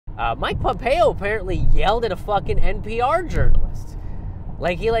Mike Pompeo apparently yelled at a fucking NPR journalist.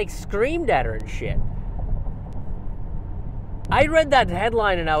 Like, he, like, screamed at her and shit. I read that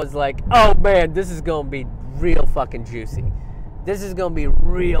headline and I was like, oh, man, this is going to be real fucking juicy. This is going to be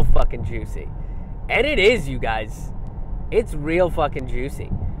real fucking juicy. And it is, you guys. It's real fucking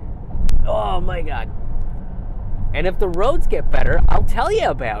juicy. Oh, my God. And if the roads get better, I'll tell you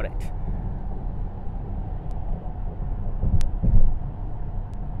about it.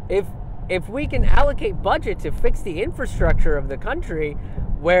 If we can allocate budget to fix the infrastructure of the country,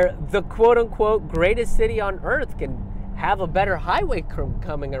 where the quote-unquote greatest city on earth can have a better highway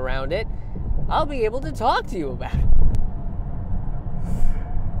coming around it, I'll be able to talk to you about it.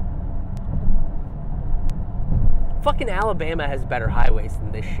 Fucking Alabama has better highways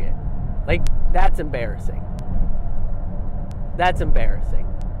than this shit. Like, that's embarrassing. That's embarrassing.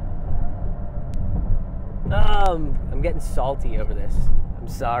 I'm getting salty over this. I'm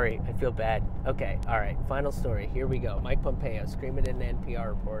sorry. I feel bad. Okay, all right. Final story. Here we go. Mike Pompeo screaming at an NPR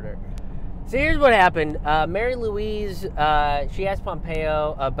reporter. So here's what happened. Mary Louise, she asked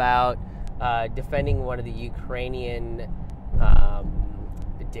Pompeo about defending one of the Ukrainian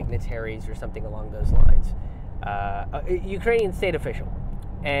dignitaries or something along those lines. Ukrainian state official.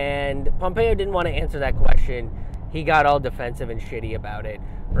 And Pompeo didn't want to answer that question. He got all defensive and shitty about it,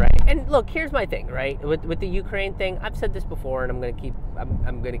 right? And look, here's my thing, right? With the Ukraine thing, I've said this before, and I'm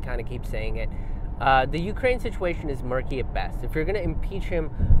gonna kind of keep saying it. The Ukraine situation is murky at best. If you're gonna impeach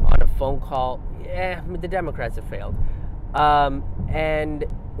him on a phone call, the Democrats have failed. And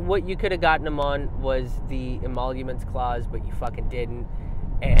what you could have gotten him on was the emoluments clause, but you fucking didn't.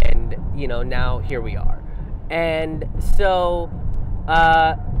 And now here we are. And so,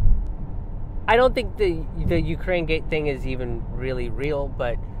 I don't think the Ukraine gate thing is even really real,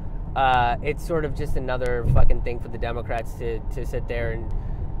 but it's sort of just another fucking thing for the Democrats to sit there and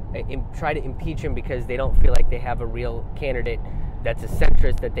try to impeach him because they don't feel like they have a real candidate that's a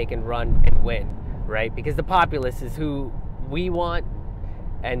centrist that they can run and win, right? Because the populace is who we want,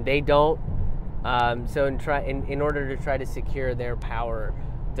 and they don't. So in order to try to secure their power,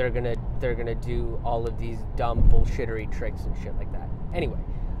 they're gonna do all of these dumb bullshittery tricks and shit like that. Anyway.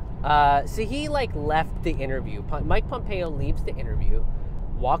 So he left the interview. Mike Pompeo leaves the interview,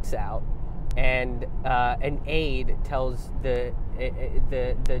 walks out, and an aide tells the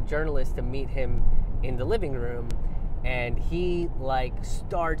journalist to meet him in the living room, and he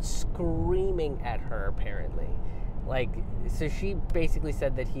starts screaming at her apparently. So she basically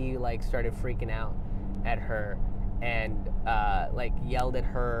said that he started freaking out at her and yelled at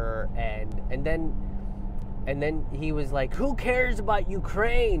her and then he was like, who cares about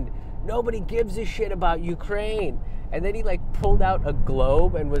Ukraine? Nobody gives a shit about Ukraine. And then he pulled out a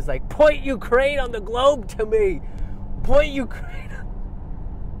globe and was like, point Ukraine on the globe to me. Point Ukraine.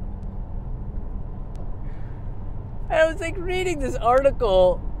 And I was reading this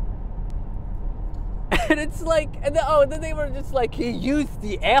article, and it's and then they were just he used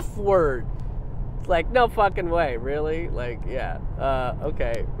the F word. It's no fucking way, really? Yeah,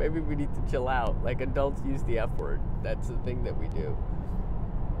 okay, maybe we need to chill out. Adults use the F word. That's the thing that we do.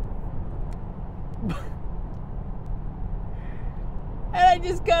 And I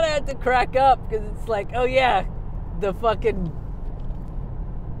just kind of had to crack up, because it's oh yeah, the fucking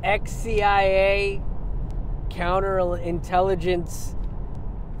ex-CIA counterintelligence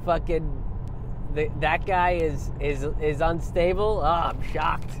fucking, that guy is unstable? Oh, I'm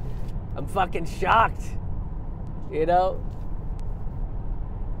shocked. I'm fucking shocked,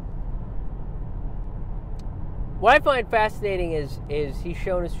 What I find fascinating is he's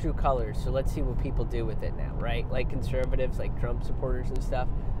shown his true colors, so let's see what people do with it now, right? Conservatives, Trump supporters and stuff.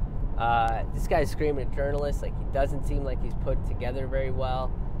 This guy's screaming at journalists, he doesn't seem like he's put together very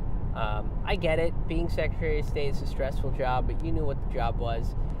well. I get it, being Secretary of State is a stressful job, but you knew what the job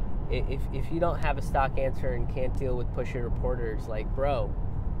was. If you don't have a stock answer and can't deal with pushy reporters, bro,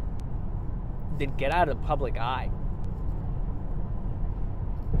 then get out of the public eye.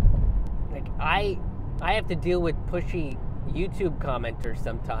 I have to deal with pushy YouTube commenters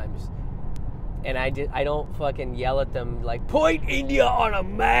sometimes, and I don't fucking yell at them point India on a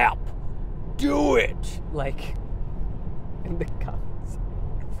map, do it, in the comments.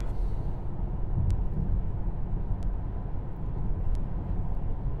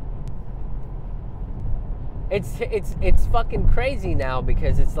 It's fucking crazy now,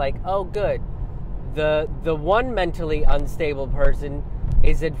 because it's oh good, the one mentally unstable person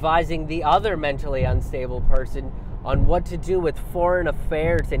is advising the other mentally unstable person on what to do with foreign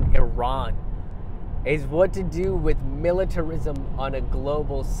affairs in Iran, is what to do with militarism on a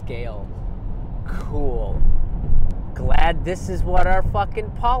global scale. Cool. Glad this is what our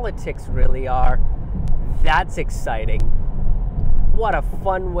fucking politics really are. That's exciting. What a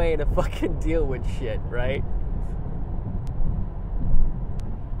fun way to fucking deal with shit, right?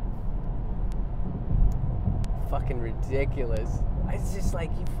 Fucking ridiculous. It's just like,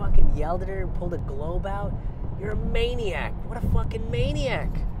 you fucking yelled at her and pulled a globe out. You're a maniac. What a fucking maniac.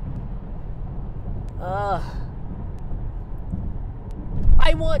 Ugh.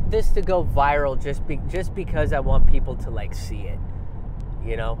 I want this to go viral just because I want people to, like, see it.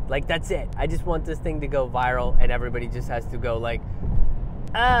 You know? Like, that's it. I just want this thing to go viral and everybody just has to go like,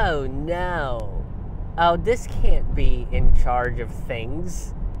 oh no. Oh, this can't be in charge of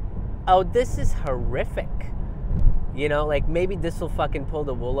things. Oh, this is horrific. You know, like, maybe this will fucking pull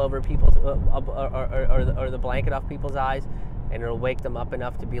the wool over people's, or the blanket off people's eyes, and it'll wake them up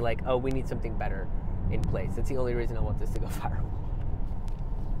enough to be like, oh, we need something better in place. That's the only reason I want this to go viral.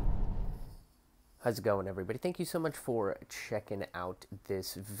 How's it going, everybody? Thank you so much for checking out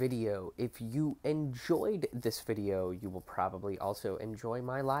this video. If you enjoyed this video, you will probably also enjoy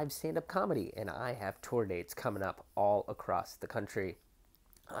my live stand-up comedy, and I have tour dates coming up all across the country.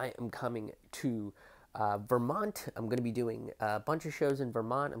 I am coming to Vermont. I'm going to be doing a bunch of shows in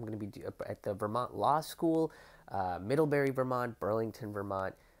Vermont. I'm going to be at the Vermont Law School, Middlebury, Vermont, Burlington,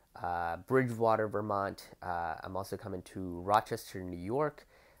 Vermont, Bridgewater, Vermont. I'm also coming to Rochester, New York,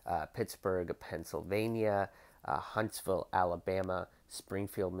 Pittsburgh, Pennsylvania, Huntsville, Alabama,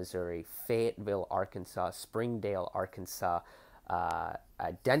 Springfield, Missouri, Fayetteville, Arkansas, Springdale, Arkansas,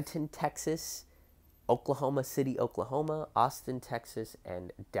 Denton, Texas, Oklahoma City, Oklahoma, Austin, Texas,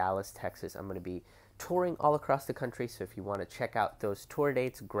 and Dallas, Texas. I'm going to be touring all across the country, so if you want to check out those tour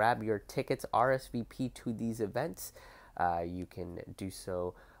dates, grab your tickets, RSVP to these events, you can do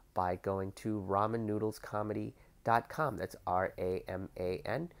so by going to ramennoodlescomedy.com. That's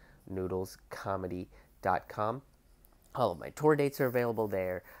RAMAN, noodlescomedy.com. All of my tour dates are available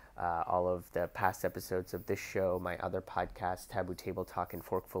there. All of the past episodes of this show, my other podcast, Taboo Table Talk and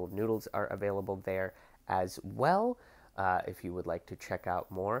Forkful of Noodles, are available there as well, if you would like to check out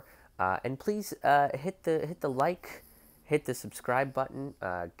more. And please hit the like, hit the subscribe button,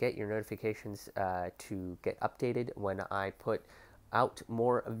 get your notifications to get updated when I put out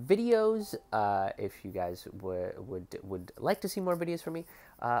more videos. If you guys would like to see more videos from me,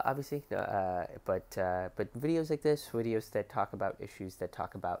 obviously, but videos like this, videos that talk about issues, that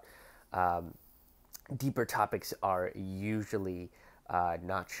talk about deeper topics, are usually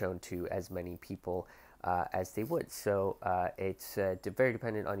not shown to as many people as they would. So it's very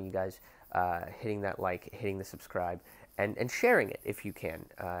dependent on you guys hitting that like, hitting the subscribe, and sharing it if you can.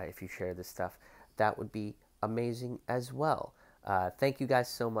 If you share this stuff, that would be amazing as well. Thank you guys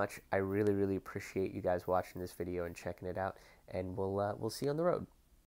so much. I really, really appreciate you guys watching this video and checking it out, and we'll see you on the road.